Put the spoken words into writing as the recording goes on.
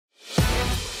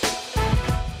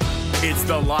It's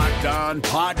the Locked On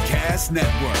Podcast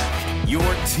Network, your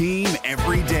team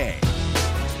every day.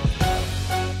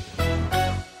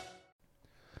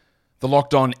 The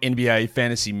Locked On NBA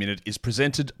Fantasy Minute is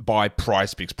presented by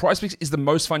PrizePicks. PrizePicks is the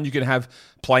most fun you can have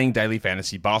playing daily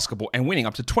fantasy basketball and winning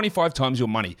up to 25 times your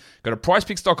money. Go to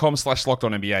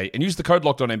prizepicks.com/LockedOnNBA and use the code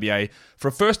LockedOnNBA for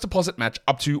a first deposit match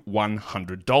up to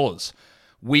 $100.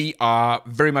 We are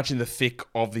very much in the thick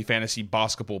of the fantasy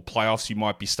basketball playoffs. You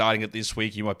might be starting it this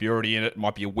week. You might be already in it. It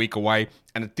might be a week away.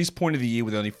 And at this point of the year,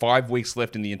 with only 5 weeks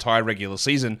left in the entire regular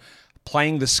season,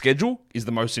 playing the schedule is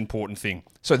the most important thing.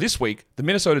 So this week, the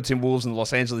Minnesota Timberwolves and the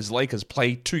Los Angeles Lakers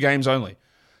play 2 games only.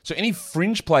 So any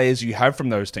fringe players you have from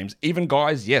those teams, even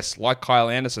guys, yes, like Kyle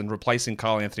Anderson replacing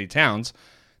Karl Anthony Towns,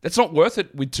 that's not worth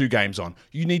it with 2 games on.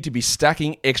 You need to be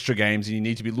stacking extra games, and you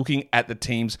need to be looking at the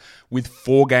teams with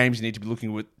 4 games. You need to be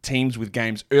looking at teams with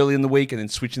games early in the week and then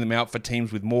switching them out for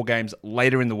teams with more games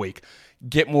later in the week.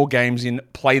 Get more games in,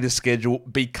 play the schedule,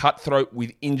 be cutthroat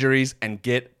with injuries, and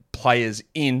get players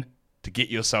in to get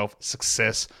yourself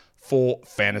success for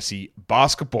fantasy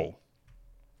basketball.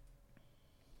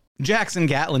 Jackson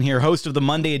Gatlin here, host of the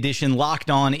Monday edition Locked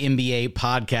On NBA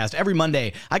podcast. Every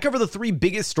Monday, I cover the 3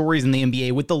 biggest stories in the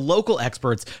NBA with the local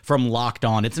experts from Locked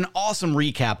On. It's an awesome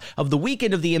recap of the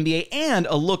weekend of the NBA and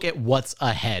a look at what's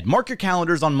ahead. Mark your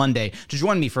calendars on Monday to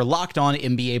join me for Locked On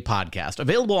NBA podcast,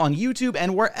 available on YouTube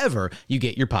and wherever you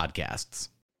get your podcasts.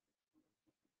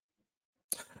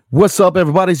 What's up,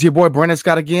 everybody? It's your boy Brandon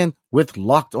Scott again with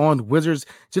Locked On Wizards.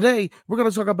 Today, we're going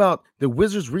to talk about the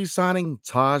Wizards re-signing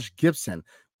Taj Gibson.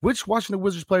 Which Washington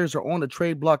Wizards players are on the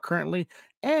trade block currently?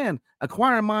 And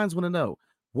acquiring minds want to know,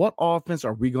 what offense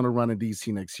are we going to run in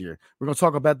DC next year? We're going to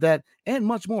talk about that and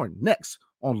much more next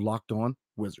on Locked On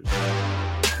Wizards.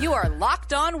 You are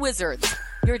Locked On Wizards,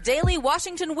 your daily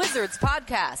Washington Wizards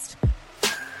podcast.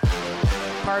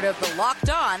 Part of the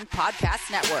Locked On Podcast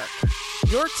Network,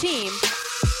 your team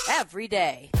every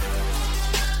day.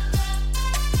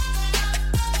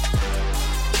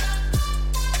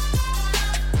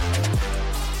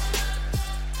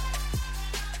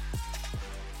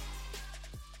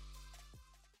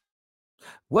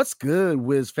 What's good,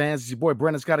 Wiz fans? It's your boy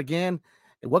Brandon Scott again,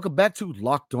 and welcome back to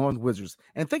Locked On Wizards.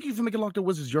 And thank you for making Locked On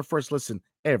Wizards your first listen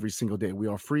every single day. We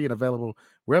are free and available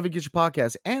wherever you get your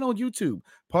podcasts and on YouTube,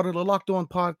 part of the Locked On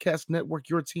Podcast Network,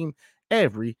 your team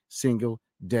every single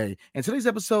day. And today's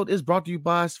episode is brought to you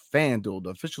by FanDuel,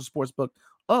 the official sportsbook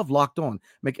of Locked On.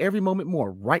 Make every moment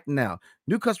more right now.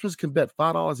 New customers can bet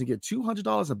 $5 and get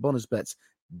 $200 in bonus bets,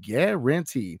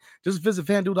 guaranteed. Just visit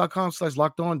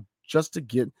FanDuel.com/LockedOn just to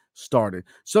get started.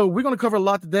 So we're going to cover a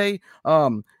lot today.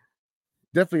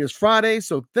 Definitely it's Friday,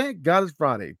 so thank God it's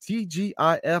Friday.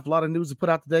 TGIF, a lot of news to put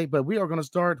out today, but we are going to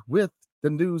start with the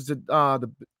news that the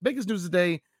biggest news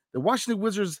today. The Washington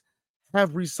Wizards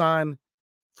have re-signed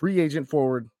free agent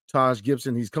forward Taj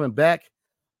Gibson. He's coming back.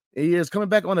 He is coming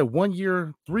back on a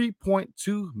 1-year,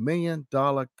 $3.2 million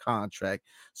contract.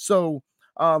 So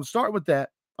start with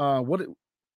that. What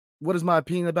is my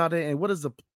opinion about it, and what is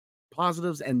the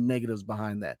positives and negatives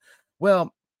behind that?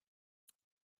 Well,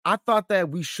 I thought that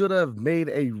we should have made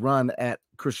a run at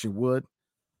Christian Wood.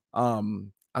 I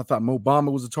thought Mo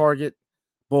Bamba was a target.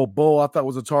 Bo I thought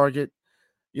was a target.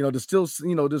 You know, there's still,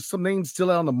 there's some names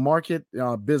still out on the market.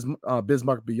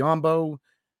 Bismarck Biyombo, a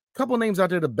couple of names out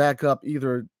there to back up,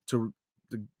 either to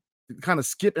kind of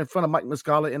skip in front of Mike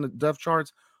Muscala in the depth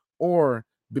charts or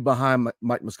be behind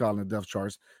Mike Muscala in the depth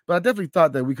charts. But I definitely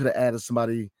thought that we could have added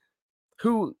somebody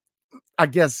who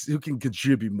can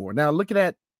contribute more. Now, looking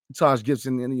at Taj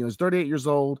Gibson, and he's 38 years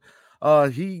old.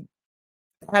 He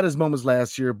had his moments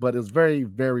last year, but it was very,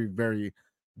 very, very,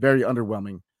 very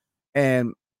underwhelming.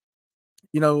 And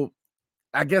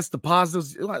I guess the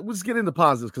positives. Let's get into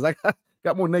positives because I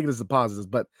got more negatives than positives.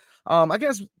 But I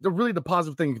guess the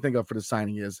positive thing you can think of for the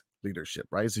signing is leadership.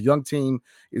 Right? It's a young team.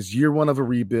 It's year 1 of a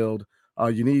rebuild.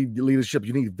 You need leadership.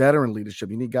 You need veteran leadership.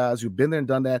 You need guys who've been there and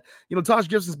done that. Taj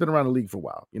Gibson's been around the league for a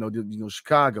while.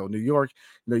 Chicago, New York.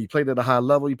 You played at a high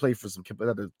level. You played for some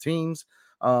competitive teams.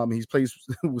 He's played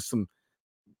with some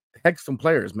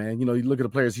players, man. You look at the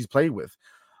players he's played with.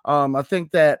 I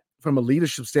think that from a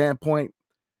leadership standpoint,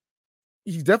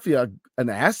 he's definitely an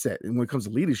asset when it comes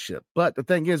to leadership. But the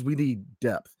thing is, we need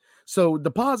depth. So the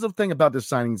positive thing about this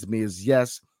signing to me is,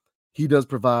 yes, he does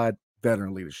provide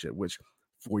veteran leadership, which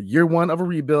for year 1 of a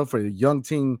rebuild, for a young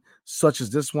team such as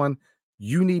this one,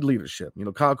 you need leadership.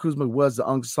 Kyle Kuzma was the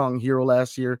unsung hero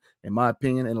last year, in my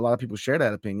opinion, and a lot of people share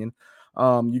that opinion.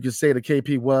 You can say the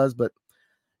KP was, but,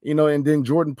 and then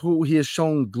Jordan Poole, he has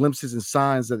shown glimpses and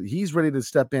signs that he's ready to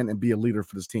step in and be a leader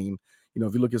for this team.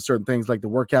 If you look at certain things like the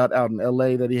workout out in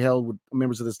LA that he held with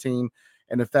members of this team,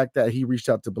 and the fact that he reached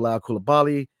out to Bilal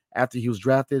Coulibaly after he was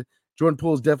drafted. Jordan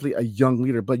Poole is definitely a young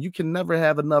leader, but you can never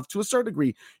have enough, to a certain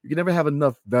degree, you can never have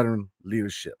enough veteran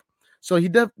leadership. So he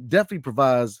definitely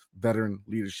provides veteran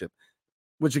leadership,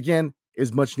 which again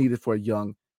is much needed for a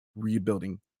young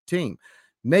rebuilding team.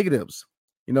 Negatives,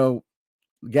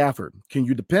 Gafford. Can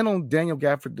you depend on Daniel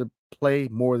Gafford to play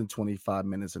more than 25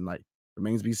 minutes a night?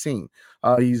 Remains to be seen.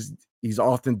 He's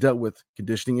often dealt with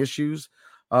conditioning issues.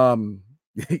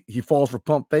 He falls for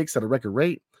pump fakes at a record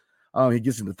rate. He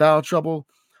gets into foul trouble.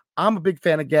 I'm a big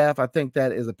fan of Gaff. I think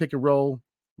that as a pick and roll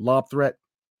lob threat,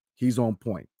 he's on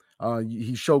point.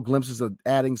 He showed glimpses of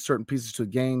adding certain pieces to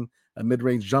the game, a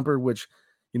mid-range jumper, which,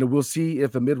 we'll see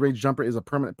if a mid-range jumper is a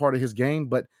permanent part of his game.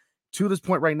 But to this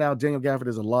point right now, Daniel Gafford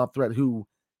is a lob threat who,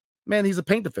 man, he's a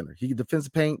paint defender. He defends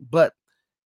the paint, but,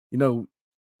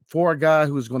 for a guy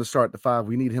who is going to start at the 5,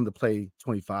 we need him to play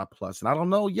 25 plus. And I don't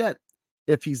know yet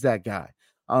if he's that guy.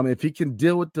 If he can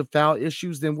deal with the foul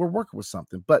issues, then we're working with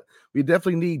something. But we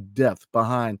definitely need depth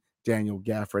behind Daniel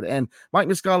Gafford. And Mike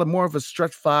Muscala, more of a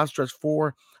stretch 5, stretch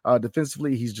 4.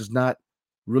 Defensively, he's just not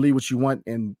really what you want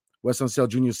in Wes Unseld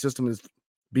Jr.'s system, is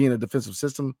being a defensive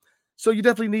system. So you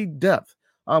definitely need depth.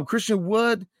 Christian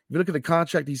Wood, if you look at the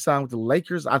contract he signed with the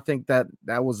Lakers, I think that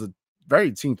was a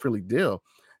very team-friendly deal,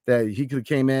 that he could have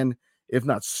came in, if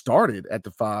not started at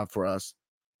the 5 for us.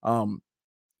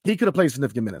 He could have played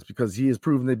significant minutes because he has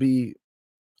proven to be,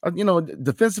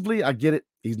 defensively, I get it.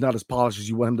 He's not as polished as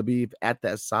you want him to be at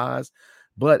that size,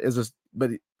 but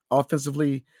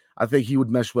offensively, I think he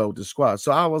would mesh well with the squad.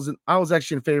 So I was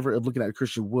actually in favor of looking at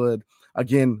Christian Wood.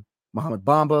 Again, Mohamed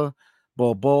Bamba,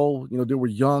 Bol, there were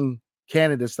young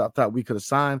candidates that I thought we could have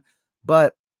signed.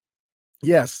 But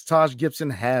yes, Taj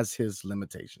Gibson has his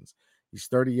limitations. He's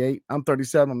 38. I'm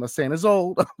 37. I'm not saying it's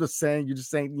old. I'm just saying you're just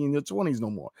saying in your 20s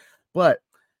no more. But,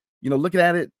 looking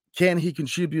at it, can he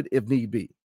contribute if need be?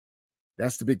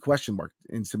 That's the big question mark.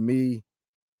 And to me,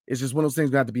 it's just one of those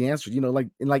things that have to be answered.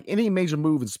 Like any major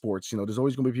move in sports, there's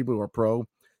always going to be people who are pro, and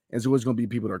there's always going to be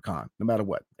people that are con, no matter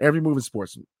what. Every move in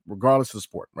sports, regardless of the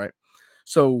sport, right?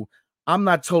 So I'm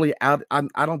not totally out.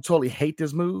 I don't totally hate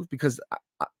this move because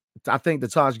I think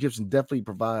that Taj Gibson definitely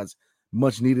provides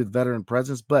much needed veteran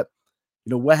presence. But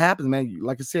what happens, man?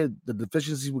 Like I said, the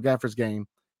deficiencies with Gafford's game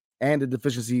and the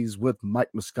deficiencies with Mike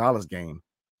Muscala's game.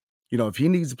 If he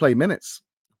needs to play minutes,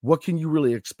 what can you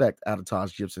really expect out of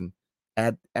Taj Gibson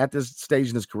at this stage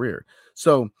in his career?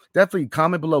 So definitely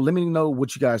comment below. Let me know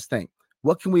what you guys think.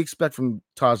 What can we expect from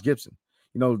Taj Gibson?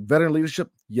 Veteran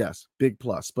leadership, yes, big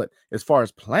plus. But as far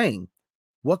as playing,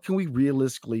 what can we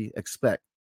realistically expect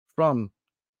from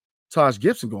Taj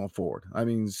Gibson going forward? I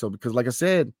mean, because like I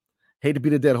said, hate to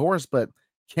beat a dead horse, but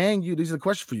these are the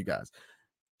questions for you guys.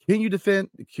 Can you defend?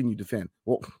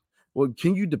 Well,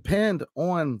 can you depend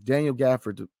on Daniel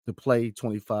Gafford to play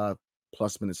 25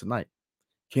 plus minutes a night?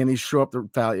 Can he show up the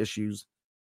foul issues?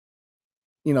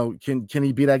 Can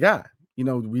he be that guy?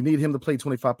 We need him to play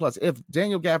 25 plus. If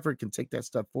Daniel Gafford can take that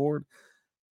step forward,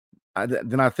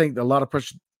 then I think a lot of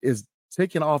pressure is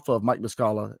taken off of Mike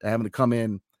Muscala having to come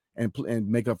in and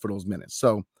make up for those minutes.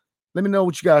 So let me know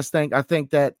what you guys think. I think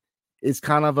that it's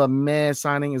kind of a meh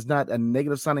signing. It's not a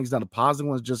negative signing. It's not a positive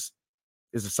one. It's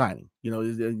a signing.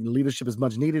 Leadership is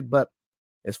much needed, but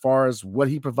as far as what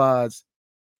he provides,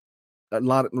 a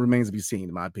lot remains to be seen,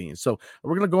 in my opinion. So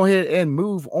we're going to go ahead and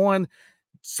move on.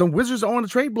 Some Wizards are on the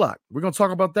trade block. We're going to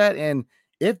talk about that. And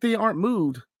if they aren't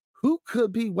moved, who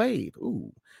could be waived?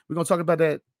 Ooh, we're going to talk about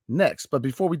that next. But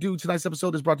before we do, tonight's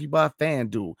episode is brought to you by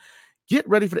FanDuel. Get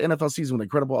ready for the NFL season with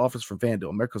incredible offers from FanDuel,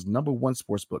 America's #1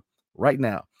 sportsbook. Right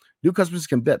now, new customers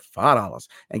can bet $5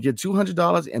 and get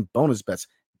 $200 in bonus bets,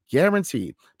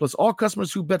 guaranteed. Plus, all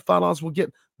customers who bet $5 will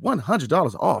get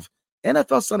 $100 off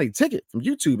NFL Sunday Ticket from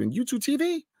YouTube and YouTube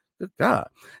TV. Good God.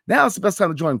 Now it's the best time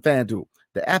to join FanDuel.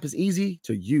 The app is easy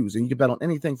to use, and you can bet on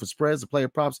anything from spreads to player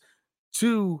props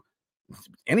to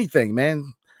anything,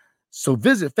 man. So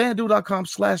visit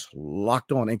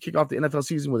FanDuel.com/lockedon and kick off the NFL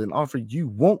season with an offer you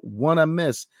won't want to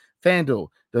miss. FanDuel,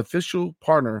 the official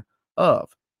partner of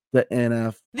the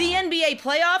NFL. The NBA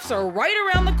playoffs are right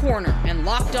around the corner, and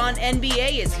Locked On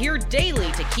NBA is here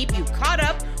daily to keep you caught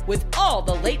up with all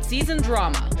the late season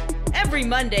drama. Every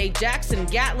Monday, Jackson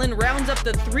Gatlin rounds up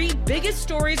the 3 biggest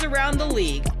stories around the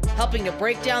league, helping to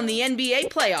break down the NBA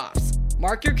playoffs.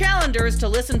 Mark your calendars to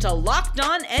listen to Locked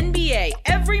On NBA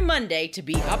every Monday to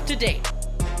be up to date.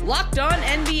 Locked On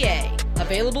NBA,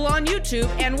 available on YouTube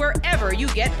and wherever you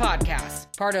get podcasts.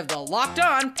 Part of the Locked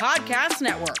On Podcast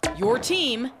Network, your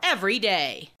team every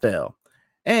day.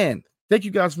 And thank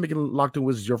you guys for making Locked On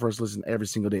Wizards your first listen every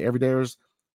single day. Every day.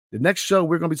 The next show,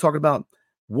 we're going to be talking about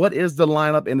what is the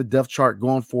lineup and the depth chart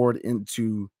going forward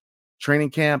into training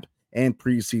camp and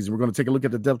preseason. We're going to take a look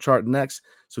at the depth chart next,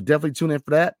 so definitely tune in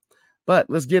for that. But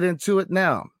let's get into it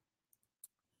now.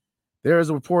 There is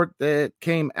a report that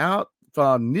came out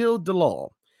from Neil DeLaw,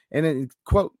 and it,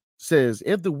 quote, says,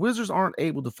 if the Wizards aren't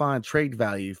able to find trade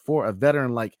value for a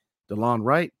veteran like DeLon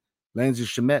Wright, Landry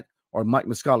Shamet, or Mike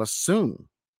Muscala soon,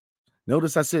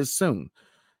 notice I said soon,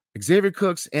 Xavier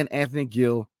Cooks and Anthony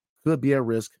Gill could be at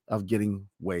risk of getting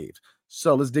waived.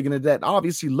 So let's dig into that.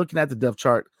 Obviously, looking at the depth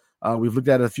chart, we've looked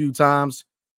at it a few times.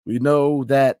 We know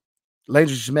that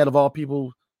Landry Shamet, of all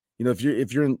people, you know, if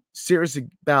you're serious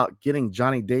about getting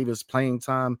Johnny Davis playing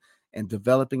time and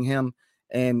developing him,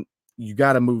 and you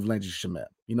got to move Landry Shamet.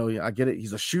 You know, I get it.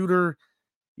 He's a shooter.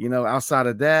 You know, outside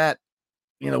of that,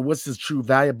 you know, what's his true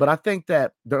value? But I think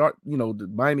that there are, you know, the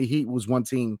Miami Heat was one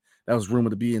team that was rumored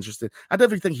to be interested. I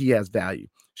definitely think he has value.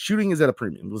 Shooting is at a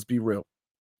premium. Let's be real.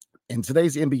 In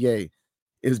today's NBA,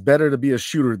 it's better to be a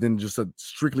shooter than just a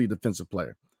strictly defensive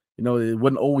player. You know, it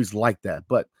wasn't always like that.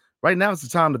 But right now, it's the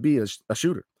time to be a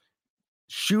shooter.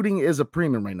 Shooting is a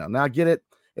premium right now. Now, I get it.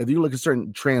 If you look at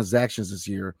certain transactions this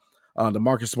year, the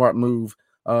Marcus Smart move,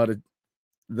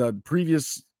 the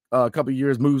previous couple of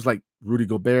years moves like Rudy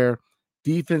Gobert,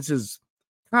 defense is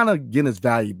kind of getting its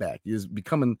value back. Is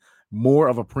becoming more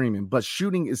of a premium, but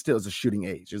shooting is still a shooting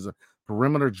age. It's a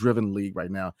perimeter-driven league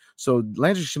right now. So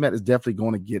Landry Shamet is definitely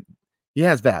going to get. He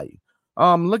has value.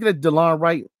 Looking at DeLon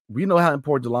Wright, we know how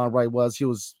important DeLon Wright was. He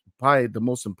was probably the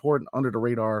most important under the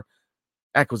radar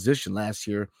acquisition last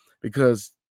year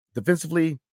because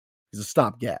defensively, he's a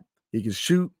stopgap. He can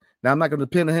shoot. Now, I'm not going to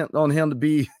depend on him to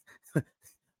be,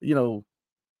 you know,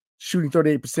 shooting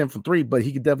 38% from three, but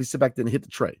he could definitely sit back there and hit the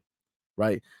tray,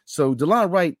 right? So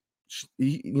DeLon Wright,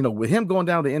 you know, with him going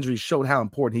down to injury, showed how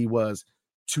important he was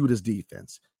to this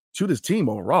defense, to this team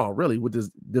overall, really, with his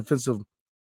defensive,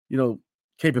 you know,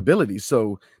 capabilities.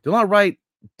 So DeLon Wright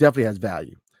definitely has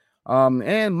value.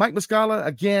 And Mike Muscala,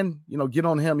 again, you know, get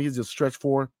on him. He's a stretch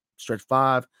 4, stretch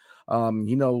 5.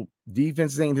 You know,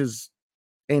 defense ain't his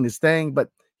thing, but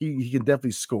he can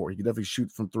definitely score. He can definitely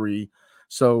shoot from 3.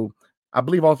 So I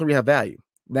believe all 3 have value.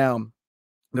 Now,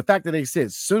 the fact that they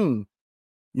said soon,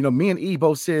 you know, me and E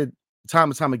both said time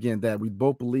and time again that we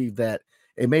both believe that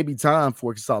it may be time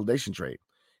for a consolidation trade.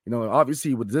 You know,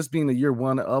 obviously with this being the year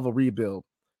 1 of a rebuild,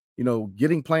 you know,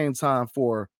 getting playing time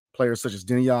for players such as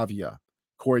Denny Avdia,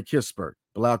 Corey Kispert,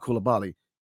 Bilal Coulibaly,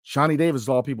 Johnny Davis,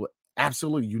 all people,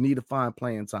 absolutely, you need to find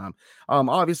playing time.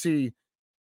 Obviously,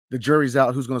 the jury's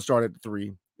out who's going to start at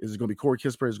 3. Is it going to be Corey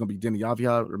Kispert? Is it going to be Denny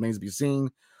Avdia? It remains to be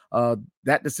seen.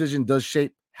 That decision does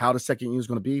shape how the second unit is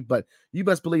going to be, but you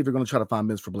best believe they're going to try to find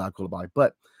minutes for Bilal Coulibaly.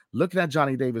 But looking at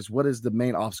Johnny Davis, what is the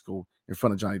main obstacle in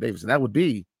front of Johnny Davis? And that would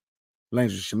be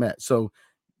Landry Shamet. So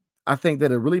I think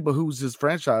that it really behooves his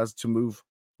franchise to move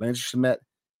Landry Shamet,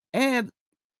 and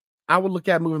I would look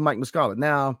at moving Mike Muscala.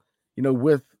 Now, you know,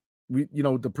 with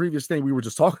the previous thing we were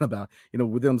just talking about, you know,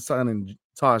 with them signing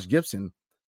Taj Gibson,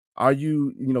 are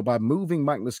you, you know, by moving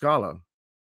Mike Muscala,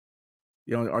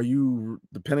 you know, are you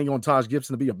depending on Taj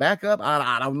Gibson to be a backup?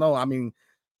 I don't know. I mean,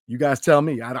 you guys tell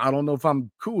me. I don't know if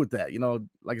I'm cool with that. You know,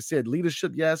 like I said,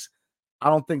 leadership, yes. I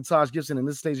don't think Taj Gibson in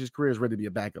this stage of his career is ready to be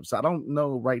a backup. So I don't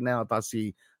know right now if I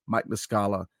see Mike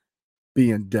Muscala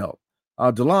being dealt.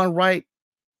 DeLon Wright,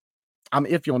 I'm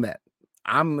iffy on that.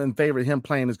 I'm in favor of him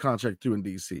playing his contract through in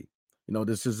DC. You know,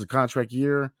 this is a contract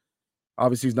year.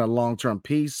 Obviously, he's not a long-term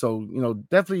piece. So, you know,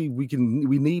 definitely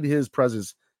we need his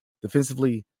presence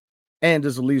defensively and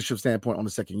there's a leadership standpoint on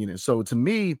the second unit. So to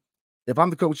me, if I'm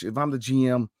the coach, if I'm the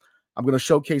GM, I'm going to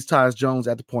showcase Tyus Jones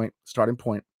at the starting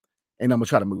point, and I'm going to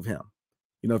try to move him.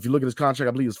 You know, if you look at his contract,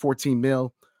 I believe it's $14 million.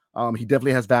 He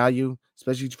definitely has value,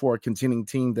 especially for a contending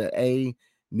team that A,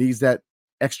 needs that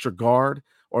extra guard,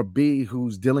 or B,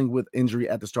 who's dealing with injury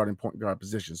at the starting point guard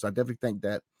position. So I definitely think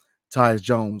that Tyus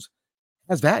Jones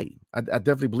has value. I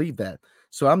definitely believe that.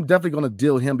 So I'm definitely going to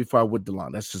deal him before I would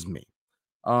DeLon. That's just me.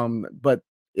 But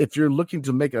if you're looking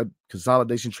to make a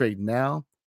consolidation trade now,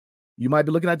 you might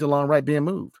be looking at DeLon Wright being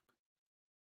moved.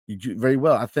 You do very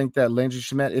well. I think that Landry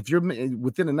Shamet, if you're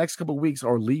within the next couple of weeks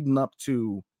or leading up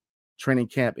to training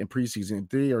camp and preseason, if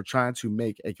they are trying to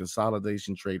make a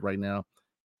consolidation trade right now,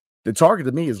 the target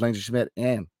to me is Landry Shamet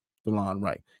and DeLon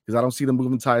Wright, because I don't see them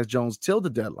moving Tyus Jones till the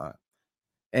deadline.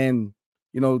 And,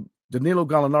 you know, Danilo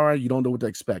Gallinari, you don't know what to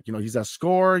expect. You know, he's that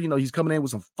scorer. You know, he's coming in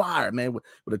with some fire, man,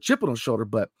 with a chip on his shoulder.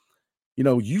 But, you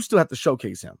know, you still have to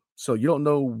showcase him. So you don't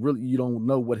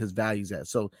know what his value's at.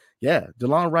 So, yeah,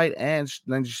 DeLon Wright and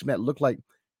Landry Shamet look like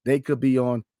they could be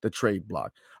on the trade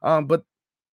block. But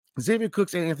Xavier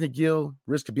Cooks and Anthony Gill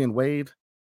risk of being waived.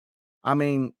 I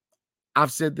mean,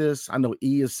 I've said this. I know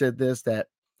E has said this, that,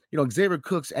 Xavier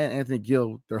Cooks and Anthony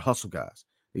Gill, they're hustle guys.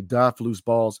 They dive for loose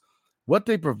balls. What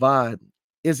they provide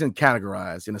isn't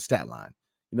categorized in a stat line.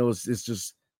 It's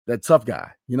just that tough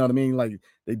guy. You know what I mean? Like,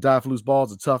 they dive for loose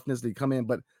balls, the toughness, they come in.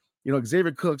 But,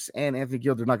 Xavier Cooks and Anthony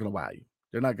Gill, they're not going to wow you.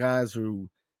 They're not guys who,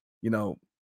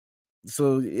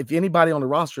 so if anybody on the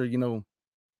roster,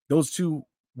 those two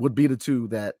would be the two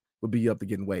that would be up to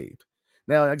getting waived.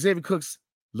 Now, Xavier Cooks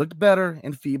looked better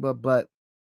in FIBA, but,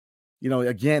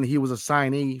 again, he was a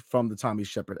signee from the Tommy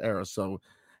Shepard era. So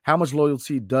how much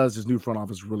loyalty does his new front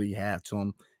office really have to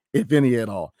him, if any at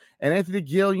all? And Anthony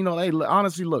Gill, hey,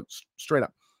 honestly, look, straight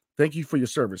up, thank you for your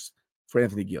service for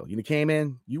Anthony Gill. Came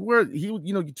in,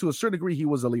 to a certain degree, he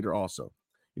was a leader also.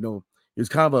 He was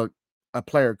kind of a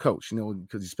player coach,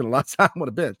 because he spent a lot of time on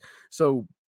the bench. So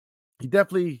he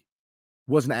definitely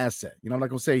was an asset. I'm not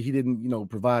going to say he didn't,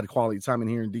 provide quality time in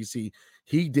here in DC.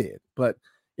 He did. But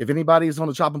if anybody is on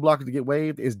the chopping block to get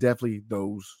waived, it's definitely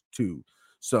those two.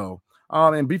 So,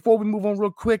 and before we move on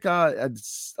real quick, a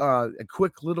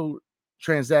quick little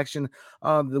transaction.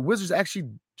 The Wizards actually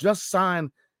just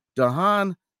signed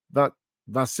Dejan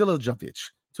Vasiljevic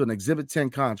to an Exhibit 10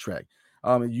 contract.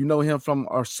 You know him from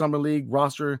our Summer League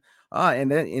roster.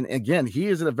 And again, he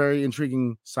is a very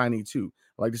intriguing signing too.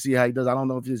 I like to see how he does. I don't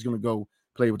know if he's going to go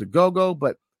play with the go-go,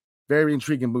 but very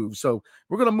intriguing move. So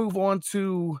we're going to move on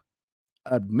to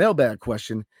a mailbag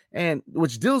question, and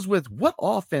which deals with what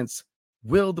offense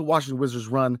will the Washington Wizards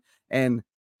run and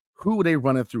who are they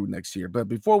running through next year. But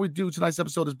before we do, tonight's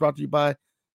episode is brought to you by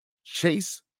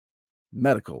Chase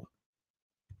Medical.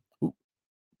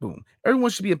 Boom.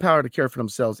 Everyone should be empowered to care for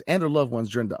themselves and their loved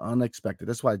ones during the unexpected.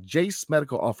 That's why Jace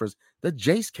Medical offers the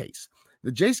Jace Case.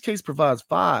 The Jace Case provides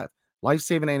 5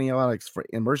 life-saving antibiotics for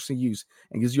emergency use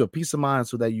and gives you a peace of mind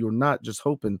so that you're not just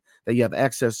hoping that you have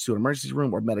access to an emergency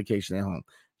room or medication at home.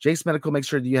 Jace Medical makes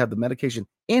sure that you have the medication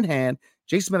in hand.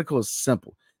 Jace Medical is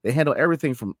simple. They handle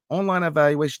everything from online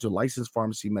evaluation to licensed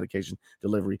pharmacy medication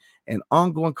delivery and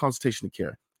ongoing consultation and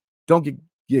care. Don't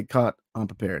get caught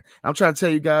unprepared. I'm trying to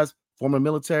tell you guys, former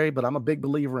military, but I'm a big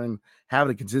believer in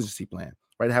having a contingency plan,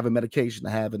 right? Having medication,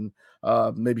 having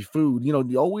maybe food.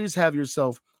 You always have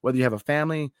yourself, whether you have a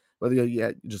family, whether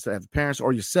you just have parents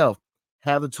or yourself,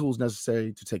 have the tools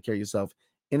necessary to take care of yourself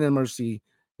in an emergency,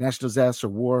 national disaster,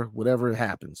 war, whatever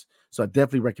happens. So I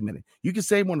definitely recommend it. You can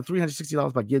save more than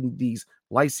 $360 by getting these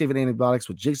life-saving antibiotics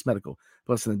with Jace Medical,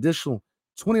 plus an additional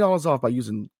 $20 off by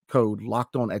using code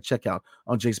LOCKEDON at checkout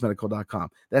on jacemedical.com.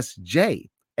 That's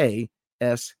JASE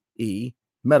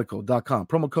medical.com.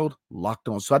 Promo code locked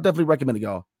on. So I definitely recommend it,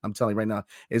 y'all. I'm telling you right now,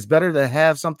 it's better to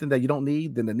have something that you don't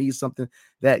need than to need something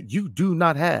that you do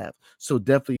not have. So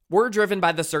definitely. We're driven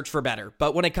by the search for better,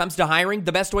 but when it comes to hiring,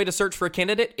 the best way to search for a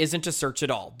candidate isn't to search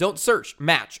at all. Don't search,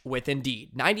 match with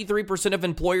Indeed. 93% of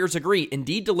employers agree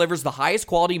Indeed delivers the highest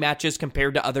quality matches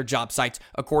compared to other job sites,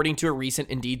 according to a recent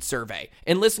Indeed survey.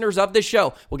 And listeners of this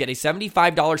show will get a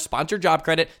 $75 sponsored job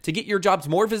credit to get your jobs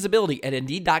more visibility at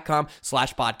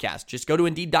Indeed.com/podcast. Just go to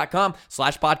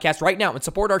Indeed.com/podcast right now and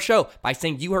support our show by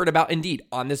saying you heard about Indeed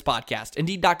on this podcast.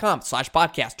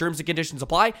 Indeed.com/podcast. Terms and conditions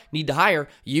apply. Need to hire?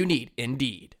 You need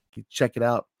Indeed. Check it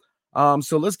out.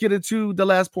 So let's get into the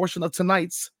last portion of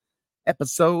tonight's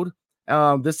episode.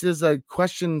 This is a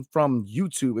question from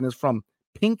YouTube, and it's from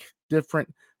Pink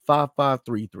Different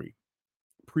 5533.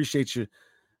 Appreciate your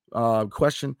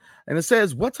question. And it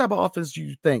says, what type of offense do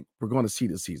you think we're going to see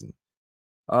this season?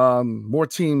 More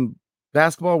team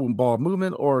basketball with ball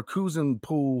movement, or Kuz and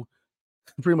Poole,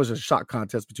 pretty much a shot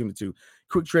contest between the two?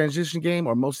 Quick transition game,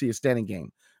 or mostly a standing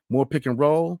game? More pick and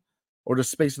roll, or the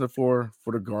space on the floor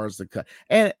for the guards to cut?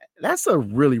 And that's a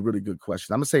really, really good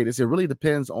question. I'm going to say this. It really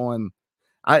depends on,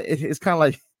 it's kind of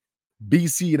like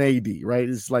BC and AD, right?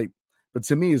 It's like, but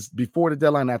to me, it's before the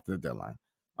deadline, after the deadline.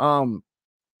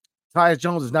 Tyus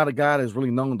Jones is not a guy that's really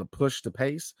known to push the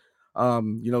pace.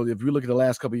 If you look at the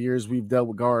last couple of years, we've dealt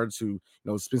with guards who,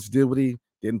 Spencer Dinwiddie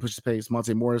didn't push the pace.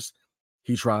 Monte Morris,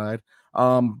 he tried.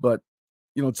 But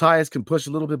Tyus can push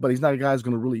a little bit, but he's not a guy who's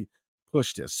going to really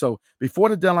push this. So before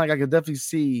the deadline, I could definitely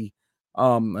see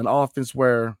an offense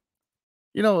where,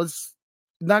 it's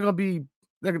not going to be,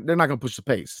 they're not going to push the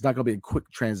pace. It's not going to be a quick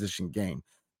transition game.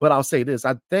 But I'll say this.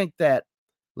 I think that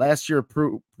last year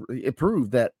it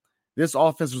proved that this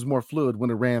offense was more fluid when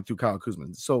it ran through Kyle Kuzma.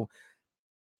 So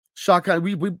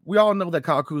we all know that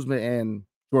Kyle Kuzma and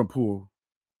Jordan Poole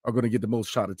are going to get the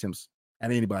most shot attempts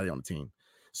at anybody on the team.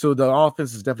 So the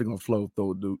offense is definitely going to flow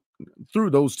through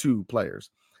those two players.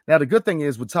 Now, the good thing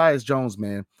is with Tyus Jones,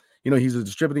 man, he's a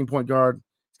distributing point guard.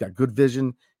 He's got good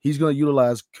vision. He's going to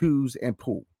utilize Kuz and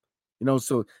Poole.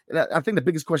 So I think the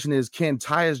biggest question is, can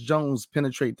Tyus Jones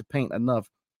penetrate the paint enough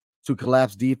to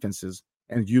collapse defenses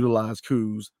and utilize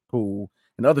Kuz, Poole,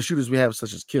 and other shooters we have,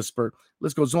 such as Kispert?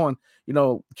 List goes on.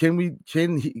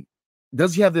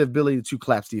 Does he have the ability to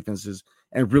collapse defenses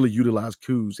and really utilize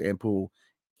Kuz and Poole,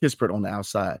 Kispert on the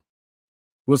outside?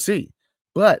 We'll see.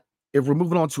 But if we're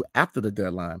moving on to after the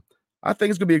deadline, I think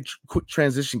it's going to be a quick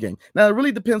transition game. Now, it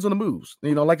really depends on the moves.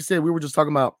 Like I said, we were just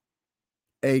talking about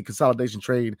a consolidation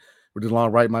trade where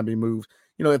DeLon Wright might be moved.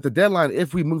 At the deadline,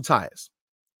 if we move Tyus,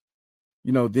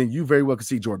 then you very well could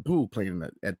see Jordan Poole playing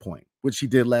at point, which he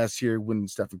did last year when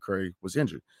Stephen Curry was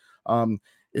injured.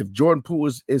 If Jordan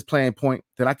Poole is playing point,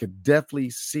 then I could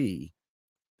definitely see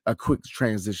a quick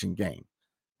transition game.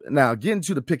 Now, getting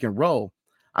to the pick and roll,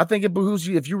 I think it behooves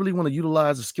you, if you really want to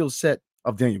utilize the skill set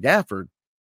of Daniel Gafford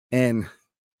and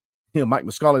Mike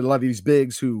Muscala, a lot of these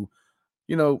bigs who,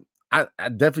 I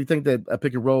definitely think that a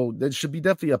pick and roll, there should be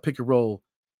definitely a pick and roll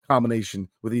combination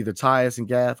with either Tyus and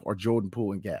Gaff or Jordan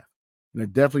Poole and Gaff. And they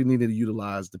definitely needed to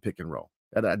utilize the pick and roll.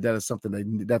 That is something they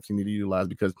definitely need to utilize,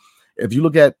 because if you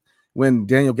look at when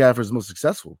Daniel Gafford was most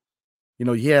successful,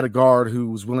 he had a guard who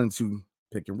was willing to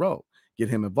pick and roll, get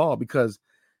him involved, because,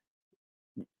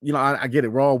 I get it.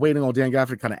 We're all waiting on Dan Gafford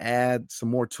to kind of add some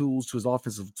more tools to his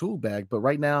offensive tool bag. But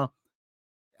right now,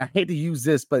 I hate to use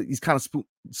this, but he's kind of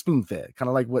spoon-fed, kind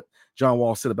of like what John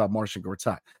Wall said about Marcin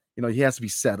Gortat. He has to be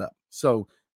set up. So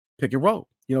pick and roll.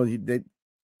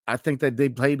 I think that they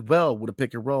played well with a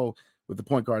pick and roll with the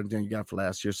point guard and Daniel Gafford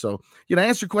last year. So,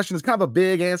 answer your question is kind of a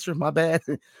big answer. My bad.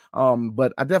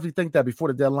 But I definitely think that before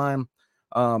the deadline,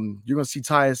 you're going to see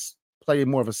Tyus play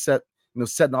more of a set,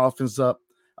 setting the offense up.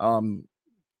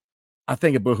 I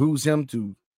think it behooves him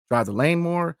to drive the lane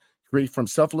more, create for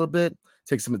himself a little bit,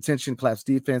 take some attention, collapse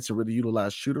defense, and really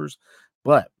utilize shooters.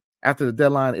 But after the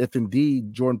deadline, if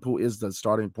indeed Jordan Poole is the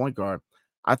starting point guard,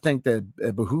 I think that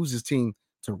it behooves his team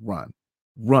to run,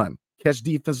 catch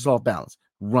defenses off balance,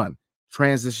 run,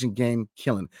 transition game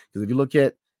killing. Because if you look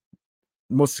at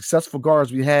most successful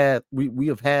guards we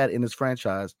have had in this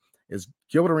franchise is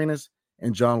Gilbert Arenas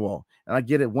and John Wall. And I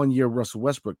get it, 1 year Russell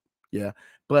Westbrook, yeah,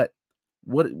 but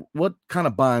what kind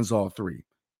of binds all three?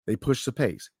 They push the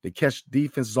pace. They catch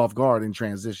defenses off guard in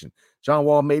transition. John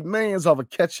Wall made millions off of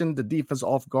catching the defense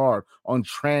off guard on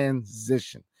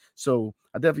transition. So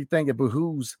I definitely think it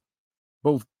behooves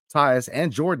both Tyus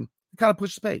and Jordan to kind of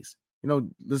push the pace.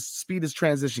 The speed is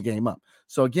transition game up.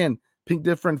 So again, Pink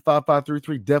Different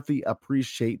 5533, definitely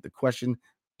appreciate the question.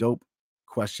 Dope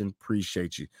question.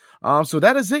 Appreciate you. So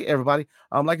that is it, everybody.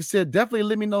 Like I said, definitely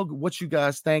let me know what you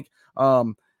guys think.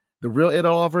 The real Ed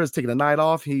Oliver is taking a night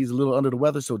off. He's a little under the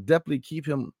weather, so definitely keep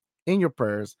him in your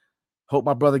prayers. Hope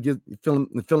my brother gets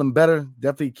feeling better.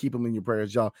 Definitely keep him in your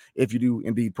prayers, y'all, if you do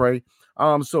indeed pray.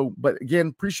 But again,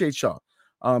 appreciate y'all.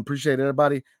 Appreciate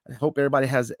everybody. I hope everybody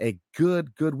has a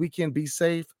good weekend. Be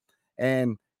safe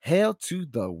and hail to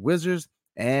the Wizards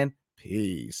and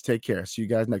peace. Take care. See you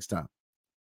guys next time.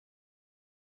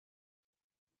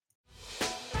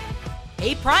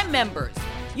 Hey, Prime members,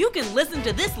 you can listen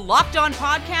to this Locked On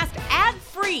podcast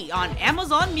ad-free on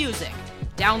Amazon Music.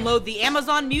 Download the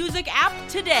Amazon Music app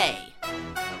today.